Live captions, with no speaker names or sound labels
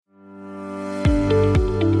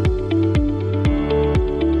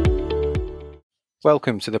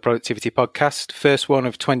Welcome to the Productivity Podcast, first one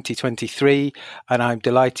of 2023, and I'm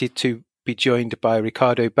delighted to be joined by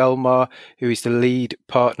Ricardo Belmar, who is the lead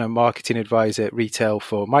partner marketing advisor at retail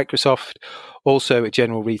for Microsoft, also a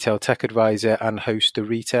general retail tech advisor and host the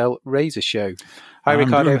Retail Razor Show. Hi,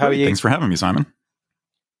 Ricardo, how are you? Thanks for having me, Simon.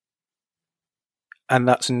 And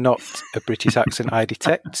that's not a British accent, I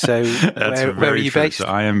detect. So where are you based? So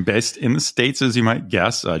I am based in the States, as you might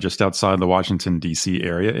guess, just outside the Washington, D.C.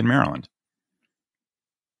 area in Maryland.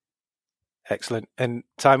 Excellent. And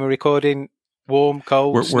time of recording, warm,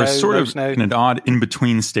 cold, we're snow, sort of snow? in an odd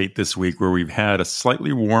in-between state this week where we've had a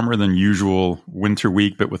slightly warmer than usual winter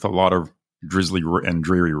week, but with a lot of drizzly and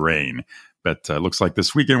dreary rain. But looks like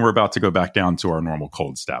this weekend we're about to go back down to our normal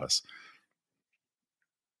cold status.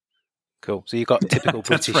 Cool. So you've got typical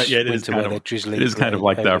British right. Yeah, winter weather, drizzly. It is kind of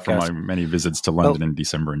like that overcast. from my many visits to London in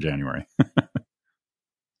December and January.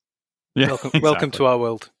 Welcome to our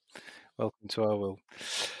world. Welcome to our world.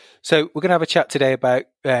 So we're going to have a chat today about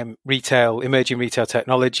emerging retail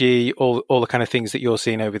technology, all the kind of things that you're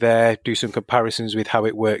seeing over there, do some comparisons with how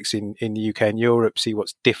it works in the UK and Europe, see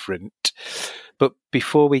what's different. But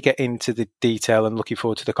before we get into the detail and looking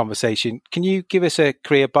forward to the conversation, can you give us a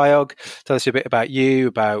career biog? Tell us a bit about you,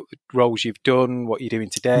 about roles you've done, what you're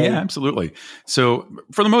doing today. Yeah, absolutely. So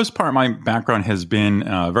for the most part, my background has been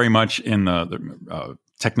very much in the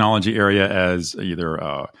technology area as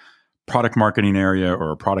either product marketing area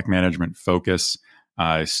or a product management focus.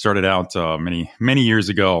 I started out many years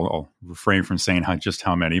ago. I'll refrain from saying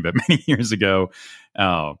how many, but many years ago,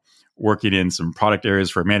 working in some product areas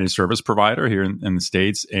for a managed service provider here in the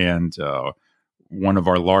States. And one of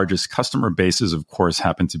our largest customer bases, of course,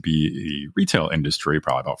 happened to be the retail industry,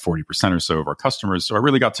 probably about 40% or so of our customers. So I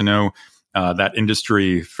really got to know that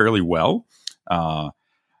industry fairly well.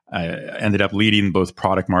 I ended up leading both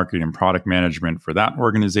product marketing and product management for that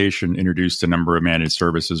organization, introduced a number of managed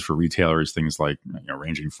services for retailers, things like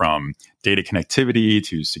ranging from data connectivity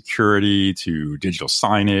to security to digital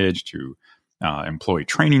signage to employee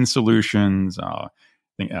training solutions,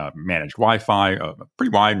 managed Wi-Fi, a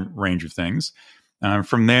pretty wide range of things.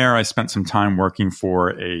 From there, I spent some time working for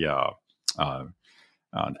an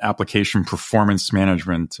application performance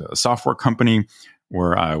management software company,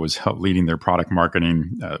 where I was leading their product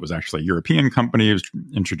marketing. It was actually a European company. I was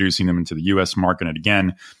introducing them into the U.S. market. And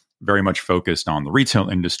again, very much focused on the retail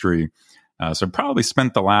industry. So probably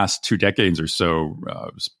spent the last 2 decades or so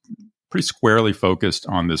pretty squarely focused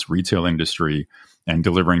on this retail industry and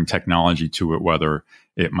delivering technology to it, whether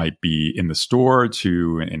it might be in the store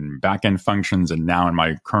to in back-end functions. And now in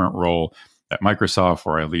my current role at Microsoft,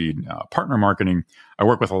 where I lead partner marketing, I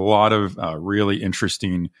work with a lot of really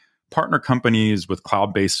interesting partner companies with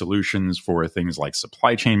cloud-based solutions for things like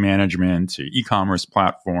supply chain management, to e-commerce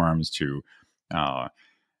platforms, to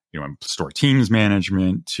store teams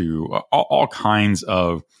management, to all kinds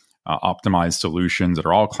of optimized solutions that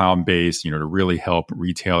are all cloud-based, to really help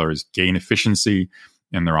retailers gain efficiency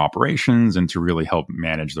in their operations and to really help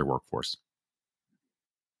manage their workforce.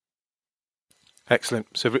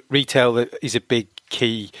 Excellent. So retail is a big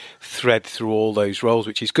key thread through all those roles,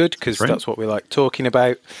 which is good because that's what we like talking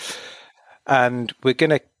about. And we're going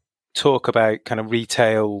to talk about kind of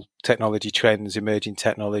retail technology trends, emerging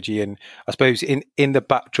technology, and I suppose in the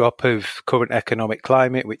backdrop of current economic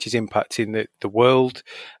climate, which is impacting the world,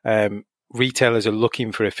 retailers are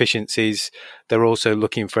looking for efficiencies. They're also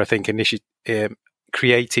looking for, I think,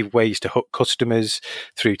 creative ways to hook customers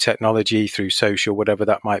through technology, through social, whatever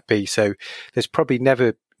that might be. So there's probably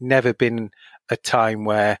never been a time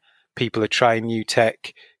where people are trying new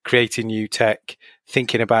tech, creating new tech,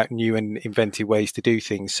 thinking about new and inventive ways to do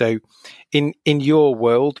things. So in your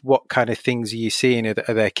world, what kind of things are you seeing? Are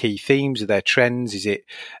there key themes? Are there trends? Is it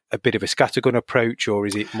a bit of a scattergun approach, or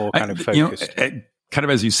is it more kind of focused? Kind of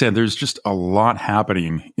as you said, there's just a lot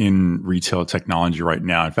happening in retail technology right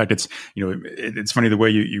now. In fact, it's funny the way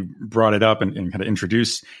you brought it up and kind of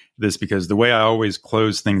introduced this, because the way I always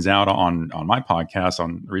close things out on my podcast,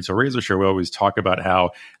 on the Retail Razor Show, we always talk about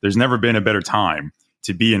how there's never been a better time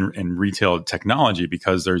to be in retail technology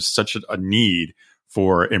because there's such a need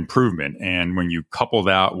for improvement. And when you couple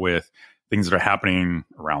that with things that are happening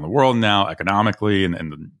around the world now, economically, and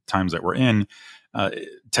the times that we're in,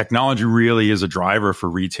 technology really is a driver for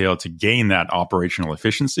retail to gain that operational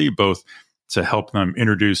efficiency, both to help them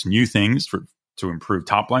introduce new things to improve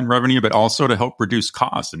top line revenue, but also to help reduce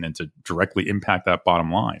costs and then to directly impact that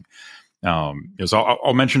bottom line. So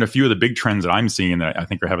I'll mention a few of the big trends that I'm seeing that I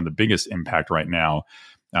think are having the biggest impact right now.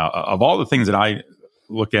 Of all the things that I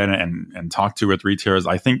look at and talk to with retailers,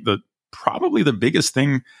 I think that probably the biggest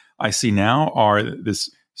thing I see now are this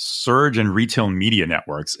surge in retail media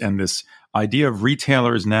networks and this idea of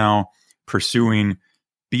retailers now pursuing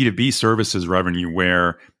B2B services revenue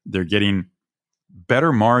where they're getting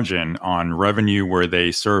better margin on revenue where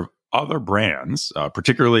they serve other brands,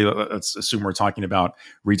 particularly, let's assume we're talking about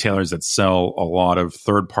retailers that sell a lot of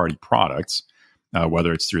third-party products,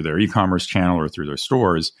 whether it's through their e-commerce channel or through their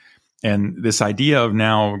stores. And this idea of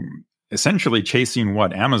now essentially chasing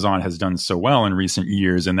what Amazon has done so well in recent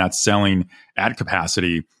years, and that's selling ad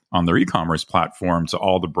capacity on their e-commerce platform to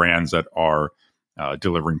all the brands that are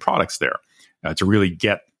delivering products there, to really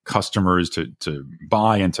get customers to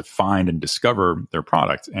buy and to find and discover their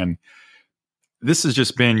product. And this has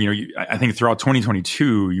just been, I think throughout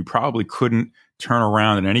 2022, you probably couldn't turn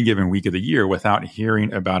around in any given week of the year without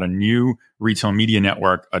hearing about a new retail media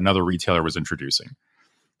network another retailer was introducing.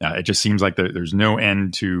 It just seems like there's no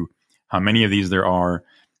end to how many of these there are.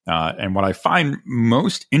 And what I find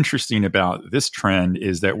most interesting about this trend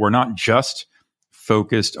is that we're not just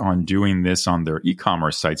focused on doing this on their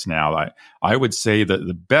e-commerce sites now. I would say that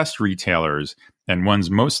the best retailers and ones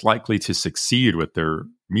most likely to succeed with their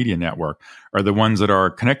media network are the ones that are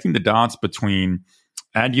connecting the dots between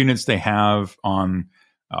ad units they have on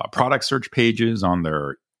product search pages on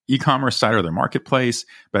their e-commerce site or their marketplace,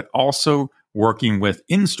 but also working with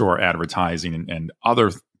in-store advertising and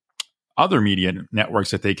other media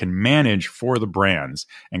networks that they can manage for the brands,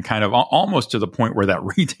 and kind of almost to the point where that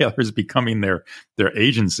retailer is becoming their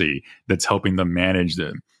agency that's helping them manage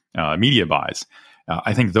the media buys.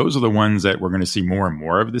 I think those are the ones that we're going to see more and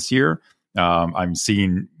more of this year. I'm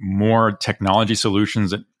seeing more technology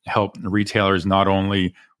solutions that help retailers not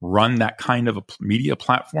only run that kind of a media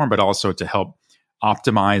platform, but also to help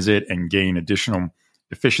optimize it and gain additional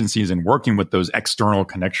efficiencies in working with those external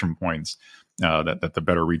connection points that the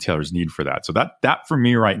better retailers need for that. So that for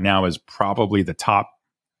me right now is probably the top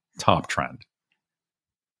trend.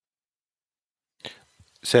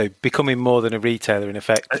 So becoming more than a retailer, in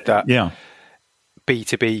effect, that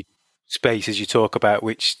B2B space as you talk about,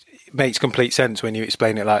 which makes complete sense when you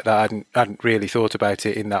explain it like that. I hadn't really thought about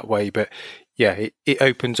it in that way, but yeah, it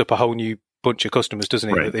opens up a whole new bunch of customers, doesn't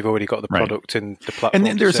it? Right. That they've already got the product and the platform. And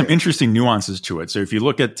then there's some interesting nuances to it. So if you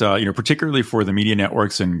look at, particularly for the media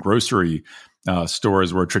networks and grocery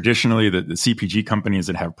stores, where traditionally the CPG companies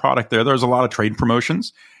that have product there's a lot of trade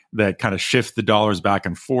promotions that kind of shift the dollars back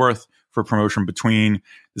and forth for promotion between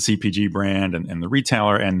the CPG brand and the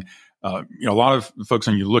retailer. And a lot of folks,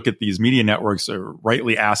 when you look at these media networks, are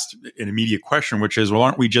rightly asked an immediate question, which is, well,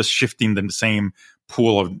 aren't we just shifting the same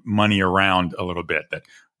pool of money around a little bit that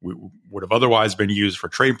would have otherwise been used for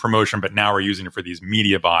trade promotion, but now we're using it for these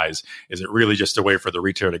media buys? Is it really just a way for the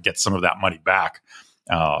retailer to get some of that money back,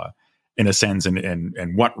 in a sense?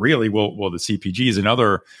 And what really will the CPGs and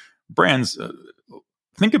other brands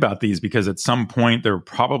think about these? Because at some point there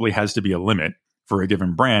probably has to be a limit for a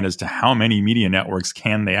given brand as to how many media networks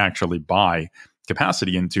can they actually buy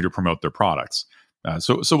capacity into to promote their products.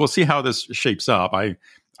 So we'll see how this shapes up.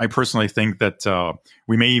 I personally think that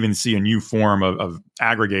we may even see a new form of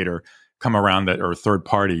aggregator come around that, or third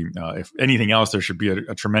party. If anything else, there should be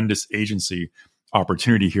a tremendous agency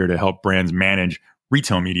opportunity here to help brands manage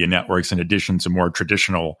retail media networks in addition to more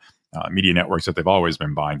traditional media networks that they've always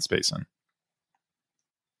been buying space in.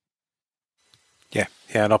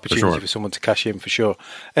 Yeah, an opportunity for someone to cash in for sure.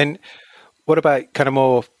 And what about kind of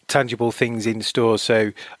more tangible things in stores?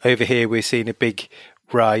 So over here, we're seeing a big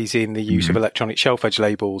rise in the use of electronic shelf edge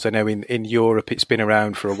labels. I know in Europe it's been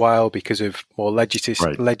around for a while because of more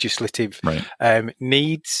legislative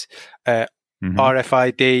needs.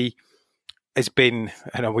 RFID has been,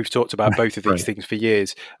 I know we've talked about both of these things for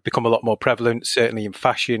years, become a lot more prevalent, certainly in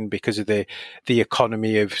fashion because of the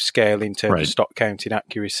economy of scale in terms of stock counting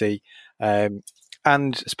accuracy.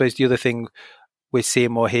 And I suppose the other thing we're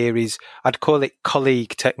seeing more here is, I'd call it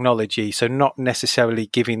colleague technology. So not necessarily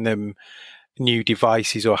giving them new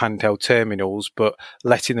devices or handheld terminals, but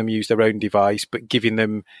letting them use their own device, but giving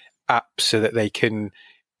them apps so that they can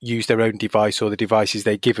use their own device or the devices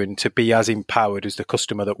they're given to be as empowered as the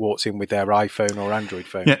customer that walks in with their iPhone or Android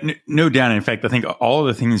phone. Yeah, no doubt. In fact, I think all of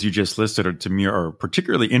the things you just listed to me are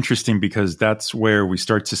particularly interesting because that's where we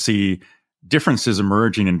start to see differences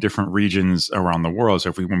emerging in different regions around the world.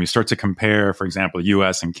 So when we start to compare, for example,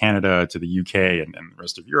 US and Canada to the UK and the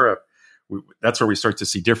rest of Europe, that's where we start to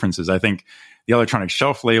see differences. I think the electronic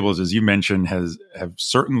shelf labels, as you mentioned, have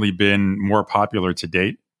certainly been more popular to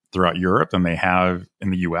date throughout Europe than they have in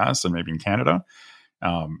the US and maybe in Canada.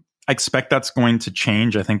 I expect that's going to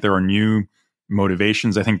change. I think there are new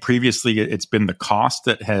motivations. I think previously it's been the cost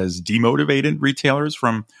that has demotivated retailers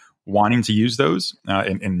from wanting to use those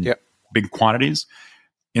in big quantities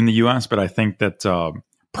in the US. But I think that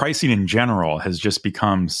pricing in general has just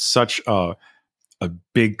become such a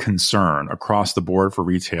big concern across the board for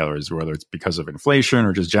retailers, whether it's because of inflation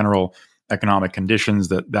or just general economic conditions,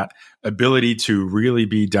 that ability to really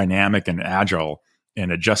be dynamic and agile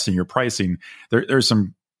in adjusting your pricing. There's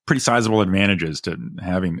some pretty sizable advantages to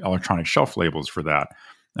having electronic shelf labels for that.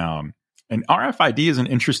 And RFID is an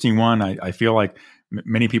interesting one. I feel like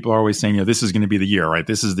many people are always saying, this is going to be the year, right?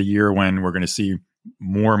 This is the year when we're going to see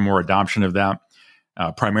more and more adoption of that,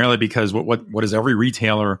 primarily because what does every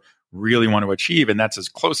retailer really want to achieve? And that's as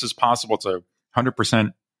close as possible to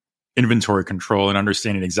 100% inventory control and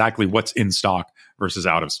understanding exactly what's in stock versus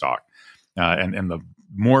out of stock. And the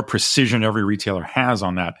more precision every retailer has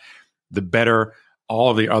on that, the better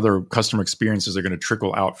all of the other customer experiences are going to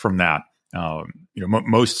trickle out from that.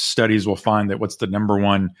 Most studies will find that what's the number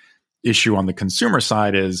one issue on the consumer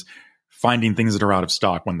side is finding things that are out of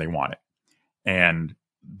stock when they want it. And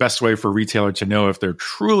best way for a retailer to know if they're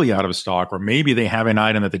truly out of stock, or maybe they have an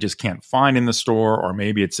item that they just can't find in the store, or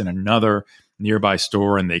maybe it's in another nearby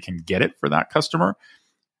store and they can get it for that customer.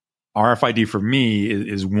 RFID for me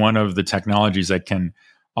is one of the technologies that can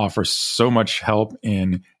offer so much help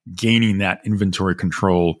in gaining that inventory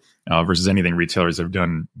control versus anything retailers have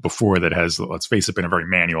done before that has, let's face it, been a very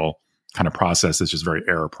manual kind of process that's just very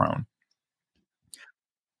error prone.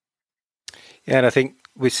 Yeah, and I think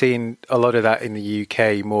we're seeing a lot of that in the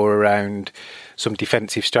UK, more around some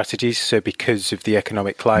defensive strategies. So because of the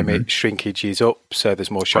economic climate, shrinkage is up. So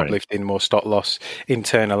there's more shoplifting, more stock loss,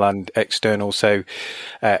 internal and external. So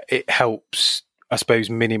it helps, I suppose,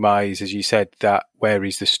 minimise, as you said, that where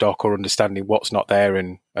is the stock, or understanding what's not there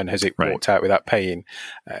and has it walked out without paying.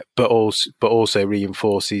 But also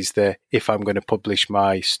reinforces the, if I'm going to publish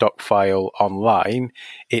my stock file online,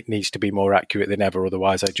 it needs to be more accurate than ever.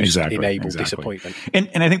 Otherwise, I just enable disappointment.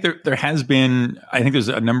 And I think there has been, I think there's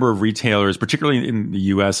a number of retailers, particularly in the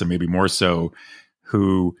US and maybe more so,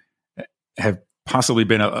 who have possibly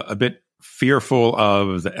been a bit fearful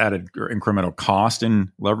of the added or incremental cost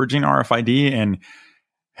in leveraging RFID, and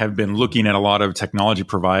have been looking at a lot of technology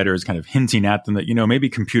providers kind of hinting at them that, maybe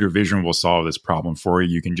computer vision will solve this problem for you.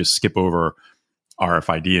 You can just skip over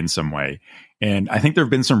RFID in some way. And I think there have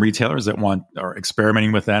been some retailers that are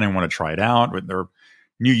experimenting with that and want to try it out. There are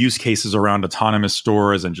new use cases around autonomous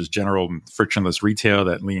stores and just general frictionless retail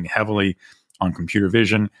that lean heavily on computer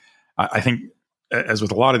vision. I think, as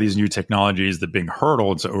with a lot of these new technologies, the big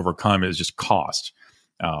hurdle to overcome is just cost.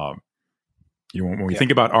 When we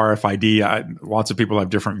think about RFID, lots of people have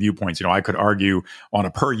different viewpoints. I could argue on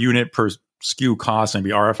a per unit, per SKU cost,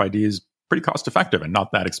 maybe RFID is pretty cost effective and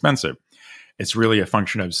not that expensive. It's really a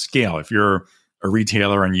function of scale. If you're a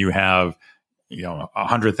retailer and you have,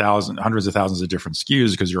 100,000, hundreds of thousands of different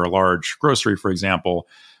SKUs because you're a large grocery, for example,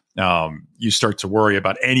 you start to worry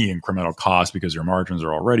about any incremental cost because your margins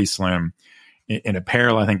are already slim. In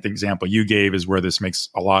apparel, I think the example you gave is where this makes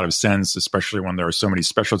a lot of sense, especially when there are so many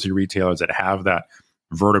specialty retailers that have that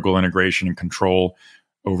vertical integration and control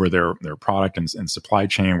over their product and supply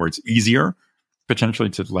chain, where it's easier potentially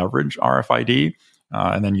to leverage RFID.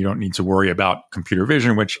 And then you don't need to worry about computer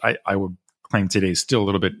vision, which I would claim today is still a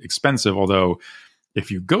little bit expensive. Although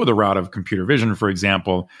if you go the route of computer vision, for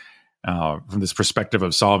example, from this perspective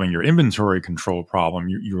of solving your inventory control problem,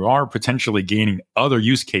 you are potentially gaining other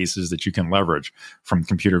use cases that you can leverage from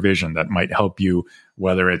computer vision that might help you,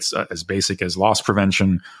 whether it's as basic as loss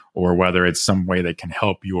prevention, or whether it's some way that can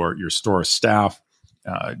help your store staff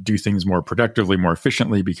do things more productively, more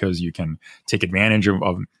efficiently, because you can take advantage of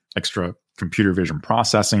extra computer vision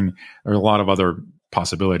processing. There are a lot of other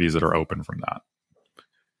possibilities that are open from that.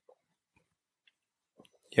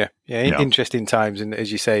 Yeah. Interesting times, and as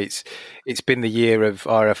you say, it's been the year of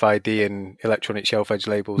RFID and electronic shelf edge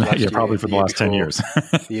labels. Probably for the last 10 years,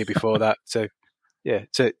 the year before that. So,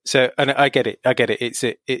 and I get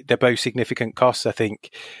it. They're both significant costs. I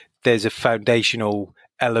think there's a foundational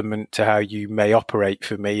element to how you may operate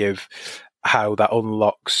for me of how that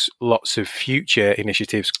unlocks lots of future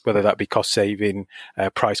initiatives, whether that be cost saving,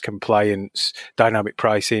 price compliance, dynamic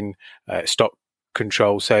pricing, stock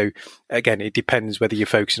control. So again, it depends whether you're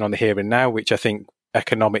focusing on the here and now, which I think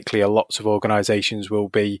economically lots of organizations will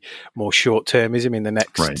be more short-termism in the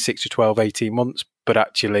next 6 to 12, 18 months. But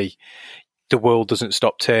actually, the world doesn't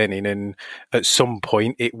stop turning, and at some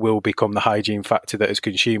point it will become the hygiene factor that as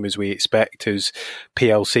consumers we expect, as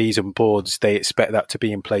PLCs and boards, they expect that to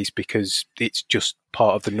be in place because it's just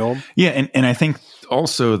part of the norm. Yeah, and I think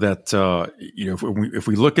also that if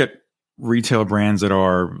we look at retail brands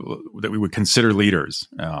that we would consider leaders,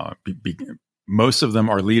 most of them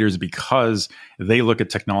are leaders because they look at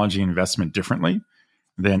technology investment differently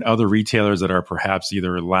than other retailers that are perhaps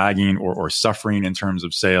either lagging or suffering in terms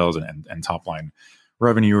of sales and top line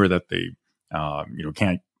revenue, or that they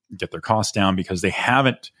can't get their costs down because they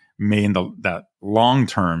haven't made that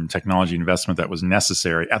long-term technology investment that was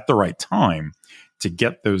necessary at the right time to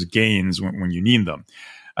get those gains when you need them.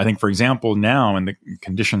 I think, for example, now in the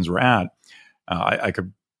conditions we're at, I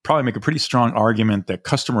could probably make a pretty strong argument that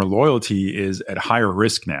customer loyalty is at higher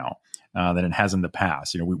risk now than it has in the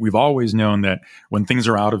past. We've always known that when things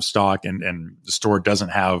are out of stock and the store doesn't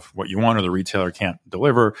have what you want or the retailer can't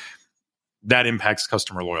deliver, that impacts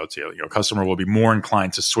customer loyalty. A customer will be more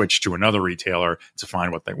inclined to switch to another retailer to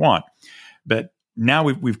find what they want. But now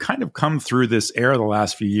we've kind of come through this era the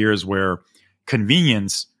last few years where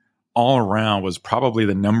convenience all around was probably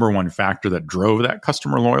the number one factor that drove that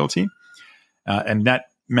customer loyalty. And that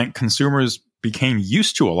meant consumers became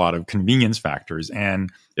used to a lot of convenience factors.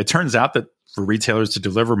 And it turns out that for retailers to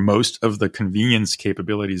deliver most of the convenience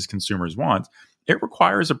capabilities consumers want, it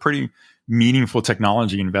requires a pretty meaningful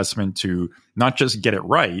technology investment to not just get it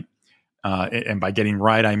right. And by getting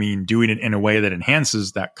right, I mean doing it in a way that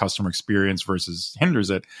enhances that customer experience versus hinders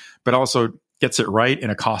it, but also gets it right in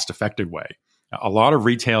a cost-effective way. A lot of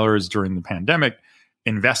retailers during the pandemic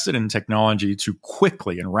invested in technology to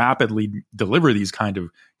quickly and rapidly deliver these kind of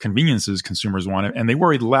conveniences consumers wanted, and they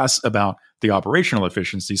worried less about the operational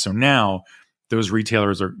efficiency. So now those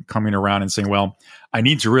retailers are coming around and saying, well, I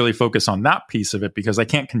need to really focus on that piece of it because I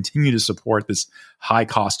can't continue to support this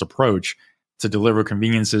high-cost approach to deliver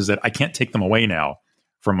conveniences that I can't take them away now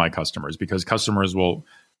from my customers, because customers will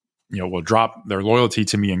drop their loyalty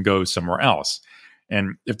to me and go somewhere else.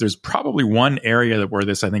 And if there's probably one area where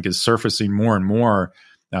this, I think, is surfacing more and more,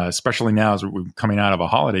 especially now as we're coming out of a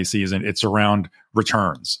holiday season, it's around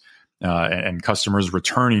returns and customers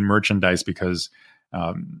returning merchandise because,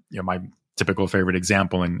 my typical favorite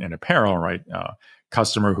example in apparel, right?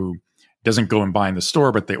 Customer who doesn't go and buy in the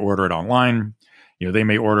store, but they order it online. They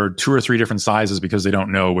may order 2 or 3 different sizes because they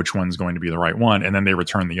don't know which one's going to be the right one, and then they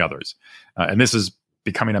return the others. And this is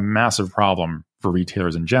becoming a massive problem for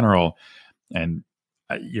retailers in general. And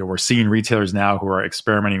we're seeing retailers now who are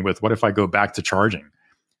experimenting with, what if I go back to charging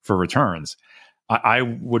for returns? I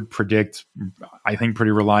would predict, I think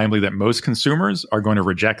pretty reliably, that most consumers are going to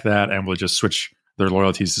reject that and will just switch their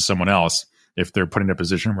loyalties to someone else if they're put in a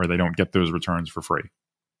position where they don't get those returns for free.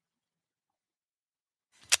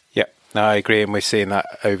 Yeah, no, I agree. And we're seeing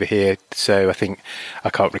that over here. So I think, I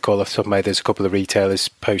can't recall off the top of my head, there's a couple of retailers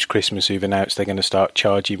post-Christmas who've announced they're going to start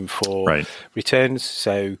charging for returns.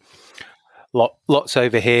 So lots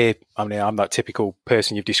over here. I mean, I'm that typical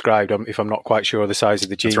person you've described. If I'm not quite sure of the size of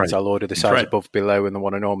the jeans, I'll order the size above, below, and the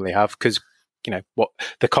one I normally have, because what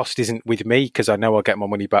the cost isn't with me, because I know I'll get my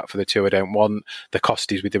money back for the 2 I don't want. The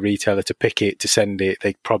cost is with the retailer to pick it, to send it.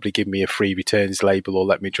 They probably give me a free returns label or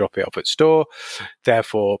let me drop it off at store.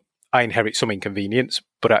 Therefore, I inherit some inconvenience,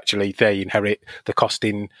 but actually they inherit the cost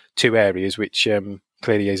in 2 areas, which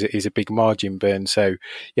clearly is a big margin burn. So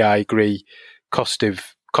yeah, I agree. Cost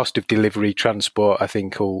of delivery, transport, I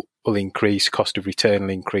think will increase. Cost of return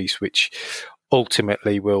will increase, which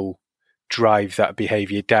ultimately will drive that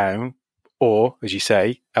behaviour down. Or, as you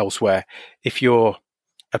say, elsewhere. If you're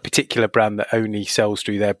a particular brand that only sells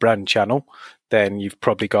through their brand channel, then you've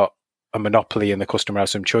probably got a monopoly and the customer has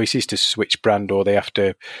some choices to switch brand, or they have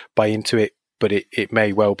to buy into it. But it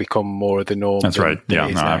may well become more of the norm. That's right. Yeah,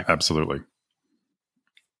 no, absolutely.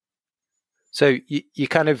 So you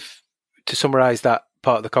kind of, to summarize that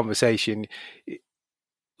part of the conversation,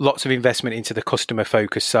 lots of investment into the customer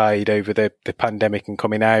focus side over the pandemic and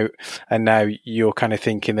coming out. And now you're kind of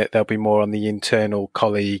thinking that there'll be more on the internal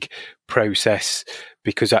colleague process,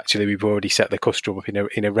 because actually we've already set the customer up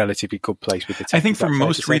in a relatively good place with the tech. I think for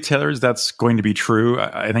most retailers, that's going to be true.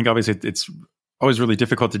 I think obviously it's always really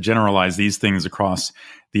difficult to generalize these things across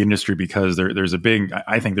the industry, because there's a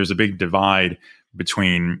big divide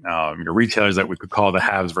between retailers that we could call the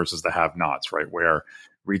haves versus the have-nots, right? Where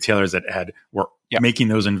retailers that were making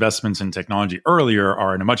those investments in technology earlier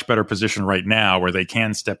are in a much better position right now, where they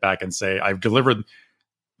can step back and say, I've delivered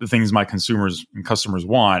the things my consumers and customers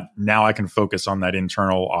want. Now I can focus on that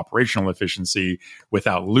internal operational efficiency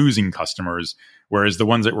without losing customers. Whereas the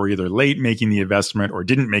ones that were either late making the investment or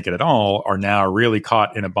didn't make it at all are now really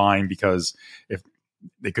caught in a bind, because if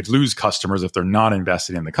they could lose customers if they're not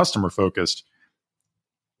invested in the customer focused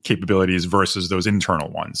capabilities versus those internal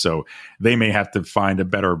ones. So they may have to find a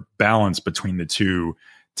better balance between the two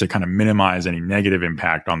to kind of minimize any negative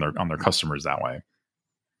impact on their customers that way.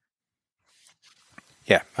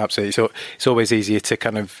 Yeah, absolutely. So it's always easier to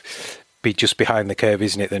kind of be just behind the curve,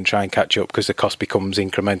 isn't it, than try and catch up, because the cost becomes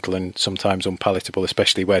incremental and sometimes unpalatable,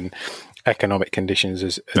 especially when economic conditions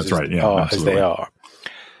as they are.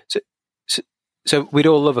 So we'd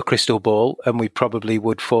all love a crystal ball, and we probably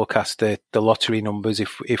would forecast the lottery numbers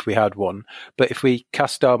if we had one. But if we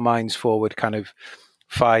cast our minds forward kind of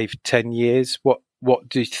 5-10 years, what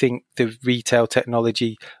do you think the retail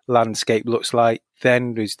technology landscape looks like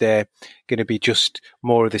then? Is there going to be just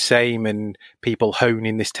more of the same and people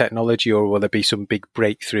honing this technology, or will there be some big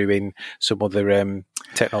breakthrough in some other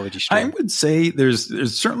technology stream? I would say there's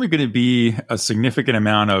certainly going to be a significant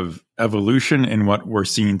amount of evolution in what we're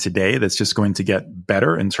seeing today that's just going to get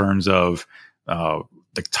better in terms of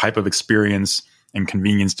the type of experience and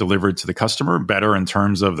convenience delivered to the customer, better in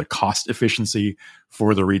terms of the cost efficiency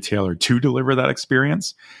for the retailer to deliver that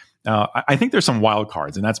experience. I think there's some wild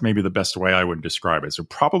cards, and that's maybe the best way I would describe it. So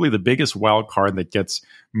probably the biggest wild card that gets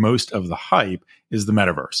most of the hype is the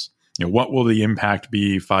metaverse. What will the impact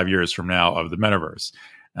be 5 years from now of the metaverse?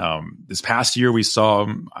 This past year, we saw,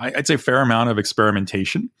 I'd say, a fair amount of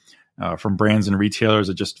experimentation from brands and retailers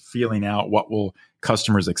of just feeling out what will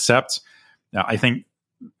customers accept. I think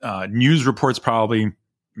news reports probably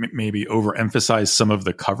maybe overemphasize some of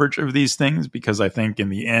the coverage of these things, because I think in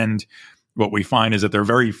the end, what we find is that there are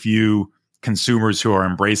very few consumers who are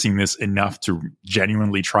embracing this enough to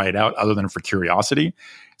genuinely try it out, other than for curiosity.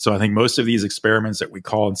 So I think most of these experiments that we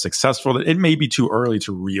call successful, it may be too early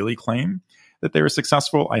to really claim that they were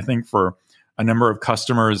successful. I think for a number of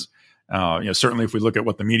customers, certainly if we look at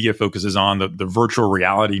what the media focuses on, the virtual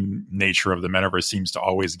reality nature of the metaverse seems to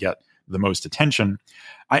always get the most attention.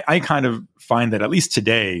 I kind of find that, at least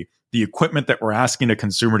today, the equipment that we're asking a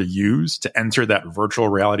consumer to use to enter that virtual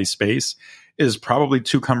reality space is probably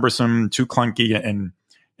too cumbersome, too clunky,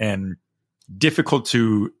 and difficult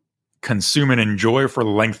to consume and enjoy for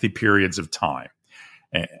lengthy periods of time.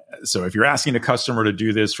 So if you're asking a customer to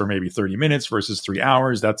do this for maybe 30 minutes versus 3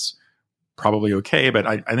 hours, that's probably okay. But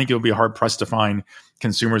I think you'll be hard pressed to find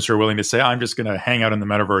consumers who are willing to say, I'm just going to hang out in the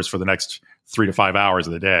metaverse for the next 3 to 5 hours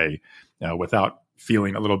of the day without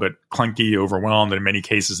feeling a little bit clunky, overwhelmed. And in many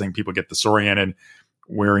cases, I think people get disoriented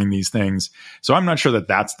wearing these things. So I'm not sure that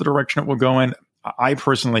that's the direction it will go in. I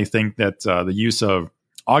personally think that the use of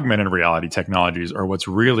augmented reality technologies are what's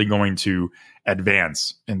really going to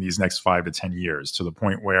advance in these next 5 to 10 years, to the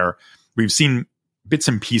point where we've seen bits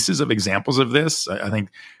and pieces of examples of this. I think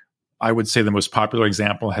I would say the most popular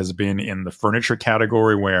example has been in the furniture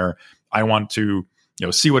category, where I want to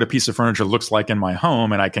see what a piece of furniture looks like in my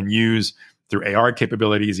home, and I can use through AR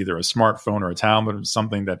capabilities, either a smartphone or a tablet, or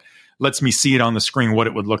something that lets me see it on the screen, what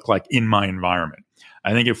it would look like in my environment.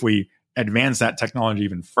 I think if we advance that technology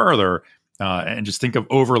even further, and just think of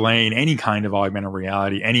overlaying any kind of augmented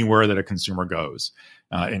reality anywhere that a consumer goes,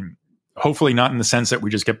 and hopefully not in the sense that we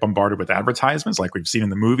just get bombarded with advertisements like we've seen in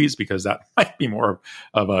the movies, because that might be more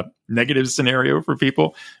of a negative scenario for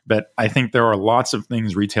people. But I think there are lots of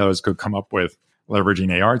things retailers could come up with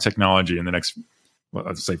leveraging AR technology in the next,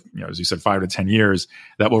 let's say, as you said, 5 to 10 years,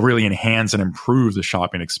 that will really enhance and improve the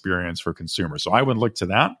shopping experience for consumers. So I would look to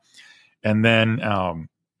that. And then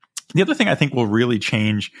the other thing I think will really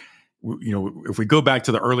change, if we go back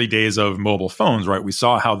to the early days of mobile phones, right, we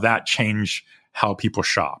saw how that changed how people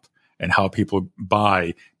shop and how people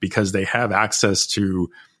buy, because they have access to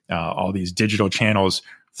all these digital channels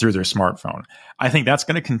through their smartphone. I think that's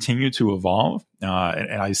going to continue to evolve.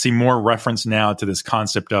 And I see more reference now to this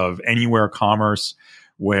concept of anywhere commerce,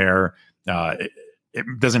 where it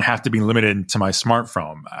doesn't have to be limited to my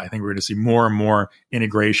smartphone. I think we're going to see more and more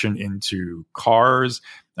integration into cars,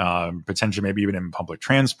 potentially maybe even in public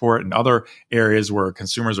transport and other areas where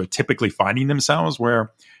consumers are typically finding themselves,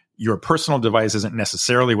 where your personal device isn't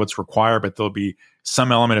necessarily what's required, but there'll be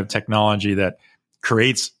some element of technology that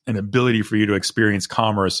creates an ability for you to experience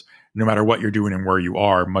commerce no matter what you're doing and where you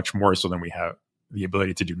are, much more so than we have the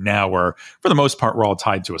ability to do now, where for the most part, we're all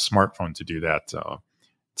tied to a smartphone to do that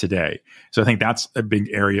today. So I think that's a big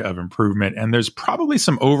area of improvement. And there's probably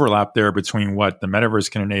some overlap there between what the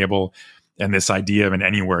metaverse can enable and this idea of an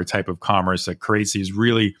anywhere type of commerce that creates these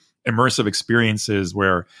really immersive experiences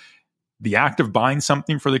where the act of buying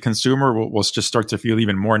something for the consumer will just start to feel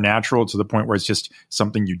even more natural, to the point where it's just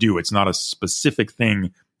something you do. It's not a specific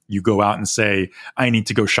thing you go out and say, I need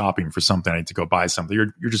to go shopping for something. I need to go buy something.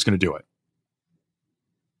 You're just going to do it.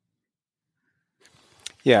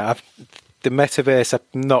 Yeah, the metaverse, I've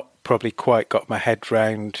not probably quite got my head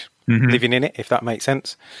round living in it, if that makes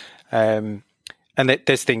sense. And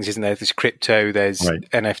there's things, isn't there? There's crypto, there's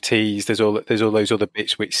NFTs, there's all those other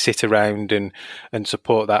bits which sit around and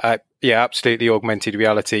support that. Absolutely, augmented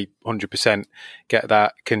reality, 100%. Get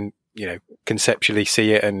that. Can conceptually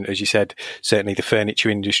see it. And as you said, certainly the furniture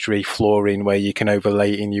industry, flooring, where you can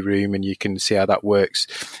overlay it in your room and you can see how that works,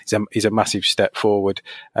 is a massive step forward.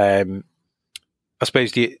 I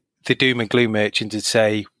suppose the doom and gloom merchants would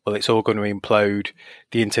say, well, it's all going to implode,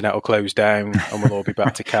 the internet will close down, and we'll all be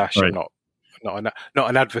back to cash. Right. I'm not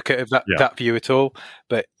an advocate of that view at all,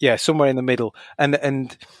 but yeah, somewhere in the middle.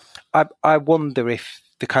 And I wonder if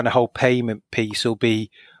the kind of whole payment piece will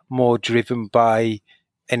be more driven by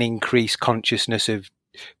an increased consciousness of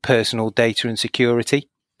personal data and security.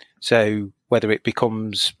 So whether it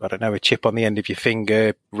becomes, I don't know, a chip on the end of your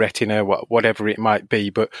finger, retina, whatever it might be,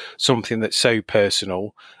 but something that's so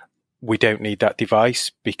personal, we don't need that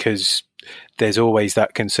device, because there's always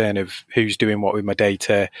that concern of who's doing what with my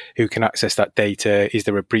data, who can access that data, is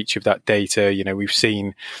there a breach of that data? We've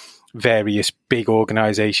seen various big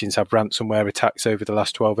organizations have ransomware attacks over the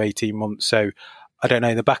last 12, 18 months. So I don't know,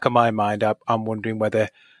 in the back of my mind, I'm wondering whether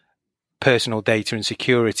personal data and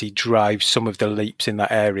security drives some of the leaps in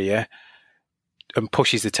that area and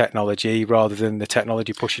pushes the technology rather than the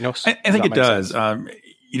technology pushing us. I think it does.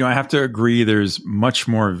 I have to agree, there's much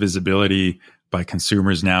more visibility by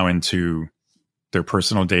consumers now into their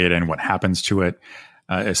personal data and what happens to it,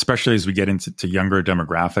 especially as we get into younger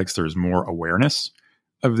demographics. There's more awareness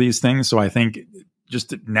of these things. So I think just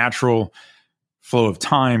the natural flow of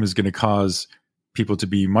time is going to cause people to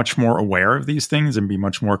be much more aware of these things and be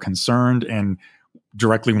much more concerned and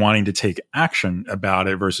directly wanting to take action about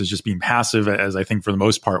it versus just being passive, as I think for the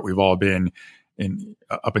most part we've all been in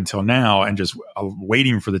up until now, and just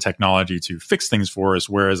waiting for the technology to fix things for us.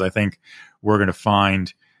 Whereas I think we're going to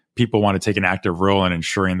find people want to take an active role in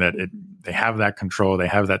ensuring that they have that control, they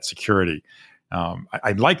have that security.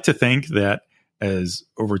 I'd like to think that as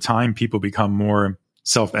over time people become more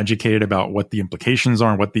self-educated about what the implications are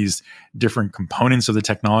and what these different components of the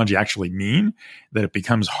technology actually mean, that it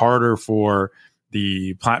becomes harder for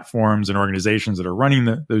the platforms and organizations that are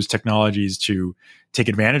running those technologies to take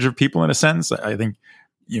advantage of people in a sense. I think,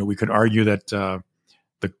 we could argue that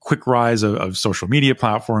the quick rise of social media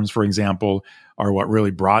platforms, for example, are what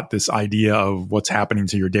really brought this idea of what's happening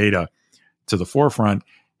to your data to the forefront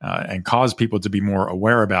and caused people to be more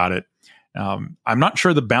aware about it. I'm not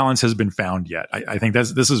sure the balance has been found yet. I think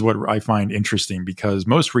this is what I find interesting, because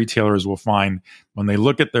most retailers will find when they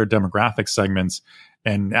look at their demographic segments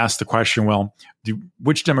and ask the question, well,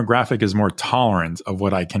 which demographic is more tolerant of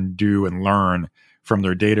what I can do and learn from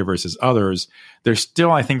their data versus others? They're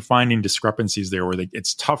still, I think, finding discrepancies there where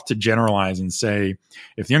it's tough to generalize and say,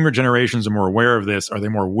 if the younger generations are more aware of this, are they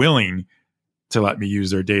more willing to let me use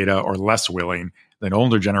their data or less willing than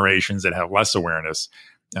older generations that have less awareness?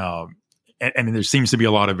 And there seems to be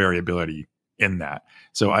a lot of variability in that.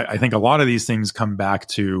 So I think a lot of these things come back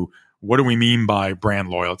to, what do we mean by brand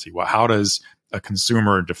loyalty? Well, how does a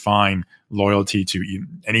consumer define loyalty to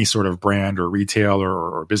any sort of brand or retailer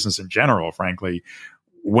or business in general, frankly,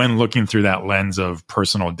 when looking through that lens of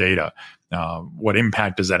personal data? What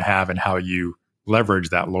impact does that have, and how you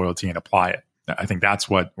leverage that loyalty and apply it? I think that's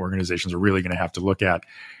what organizations are really going to have to look at.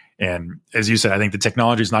 And as you said, I think the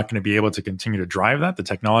technology is not going to be able to continue to drive that. The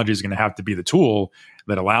technology is going to have to be the tool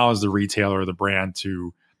that allows the retailer or the brand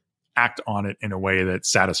to act on it in a way that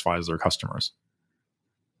satisfies their customers.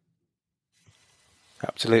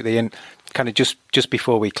 Absolutely. And kind of just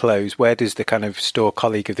before we close, where does the kind of store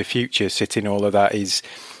colleague of the future sit in all of that? Is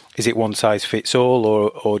it one size fits all,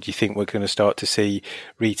 or do you think we're going to start to see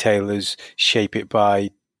retailers shape it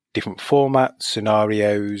by different formats,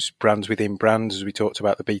 scenarios, brands within brands, as we talked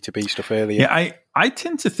about the B2B stuff earlier? Yeah, I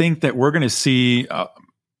tend to think that we're going to see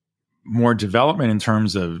more development in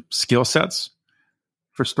terms of skill sets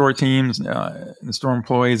for store teams and store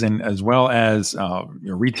employees, and as well as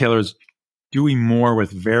retailers doing more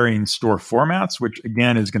with varying store formats, which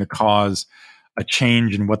again is going to cause a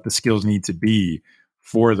change in what the skills need to be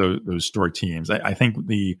for those store teams. I think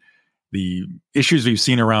the issues we've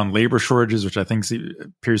seen around labor shortages, which I think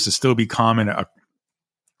appears to still be common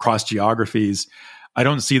across geographies, I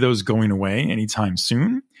don't see those going away anytime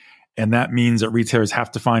soon. And that means that retailers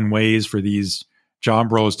have to find ways for these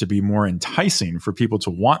job roles to be more enticing for people to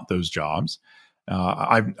want those jobs.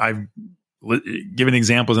 I've given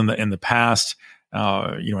examples in the past,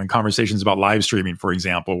 in conversations about live streaming, for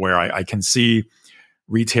example, where I can see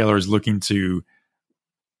retailers looking to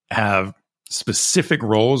have specific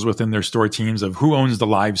roles within their store teams of who owns the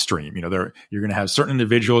live stream. You're going to have certain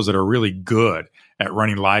individuals that are really good at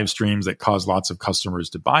running live streams that cause lots of customers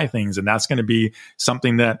to buy things. And that's going to be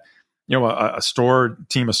something that, a store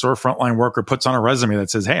team, a store frontline worker puts on a resume that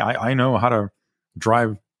says, hey, I know how to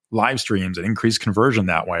drive live streams and increase conversion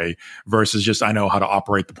that way, versus just, I know how to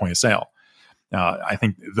operate the point of sale. I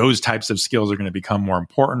think those types of skills are going to become more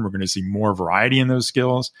important. We're going to see more variety in those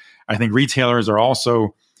skills. I think retailers are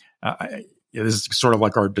also, this is sort of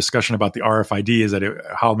like our discussion about the RFID, is that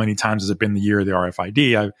how many times has it been the year of the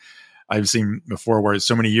RFID? I've seen before where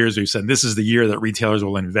so many years we've said this is the year that retailers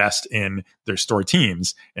will invest in their store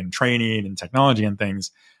teams and training and technology and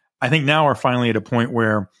things. I think now we're finally at a point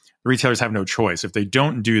where retailers have no choice. If they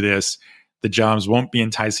don't do this, the jobs won't be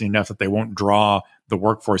enticing enough that they won't draw the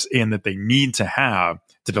workforce in that they need to have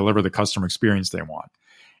to deliver the customer experience they want.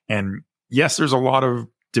 And yes, there's a lot of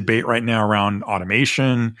debate right now around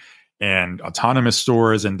automation and autonomous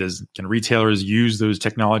stores, and can retailers use those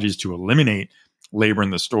technologies to eliminate labor in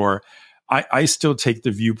the store? I still take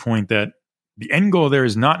the viewpoint that the end goal there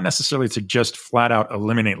is not necessarily to just flat out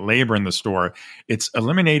eliminate labor in the store. It's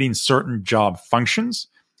eliminating certain job functions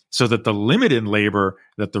so that the limited labor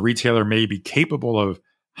that the retailer may be capable of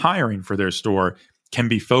hiring for their store can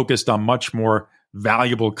be focused on much more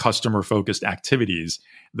valuable customer-focused activities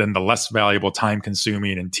than the less valuable,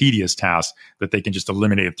 time-consuming, and tedious tasks that they can just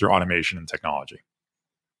eliminate through automation and technology.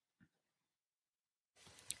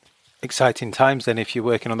 Exciting times then if you're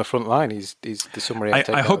working on the front line is the summary.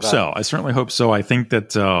 I hope so. I certainly hope so. I think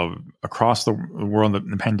that across the world,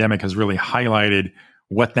 the pandemic has really highlighted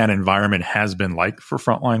what that environment has been like for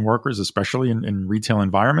frontline workers, especially in retail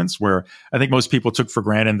environments, where I think most people took for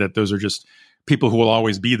granted that those are just people who will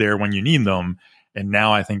always be there when you need them. And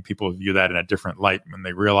now I think people view that in a different light when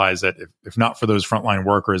they realize that if not for those frontline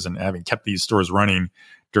workers and having kept these stores running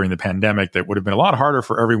during the pandemic, that would have been a lot harder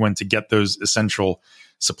for everyone to get those essential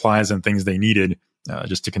supplies and things they needed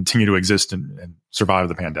just to continue to exist and survive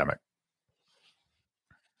the pandemic.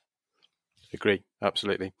 Agree,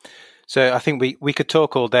 absolutely. So I think we could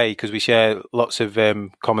talk all day because we share lots of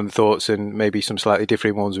common thoughts and maybe some slightly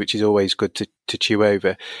different ones, which is always good to chew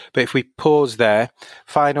over. But if we pause there,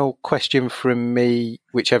 final question from me,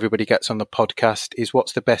 which everybody gets on the podcast, is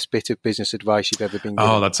what's the best bit of business advice you've ever been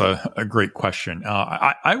given? Oh, that's a great question.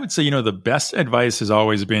 I would say, the best advice has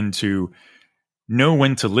always been to know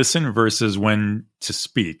when to listen versus when to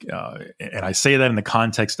speak. And I say that in the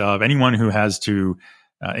context of anyone who has to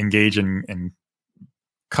engage in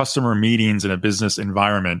customer meetings in a business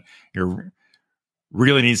environment,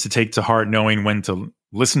 really needs to take to heart knowing when to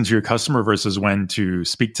listen to your customer versus when to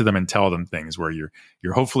speak to them and tell them things, where you're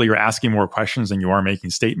hopefully you're asking more questions than you are making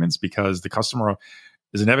statements, because the customer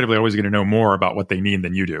is inevitably always going to know more about what they need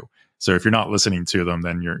than you do. So if you're not listening to them,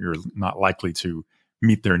 then you're not likely to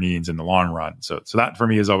meet their needs in the long run. So that for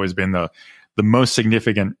me has always been the most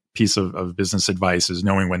significant piece of business advice, is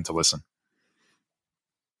knowing when to listen.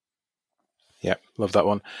 Yeah, love that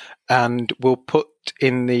one. And we'll put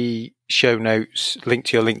in the show notes link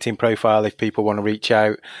to your LinkedIn profile if people want to reach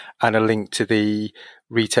out, and a link to the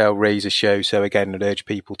Retail Razor show. So again, I'd urge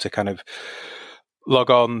people to kind of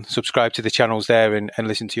log on, subscribe to the channels there, and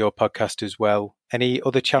listen to your podcast as well. Any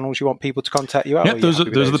other channels you want people to contact you at? Yeah, those are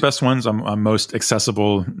the best ones. I'm most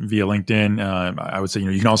accessible via LinkedIn. I would say,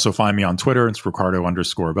 you can also find me on Twitter. It's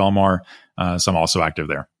Ricardo_Belmar. So I'm also active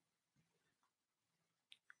there.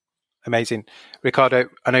 Amazing. Ricardo,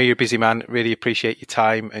 I know you're a busy man. Really appreciate your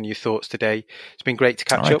time and your thoughts today. It's been great to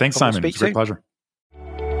catch up. Thanks, Simon. It's a great pleasure.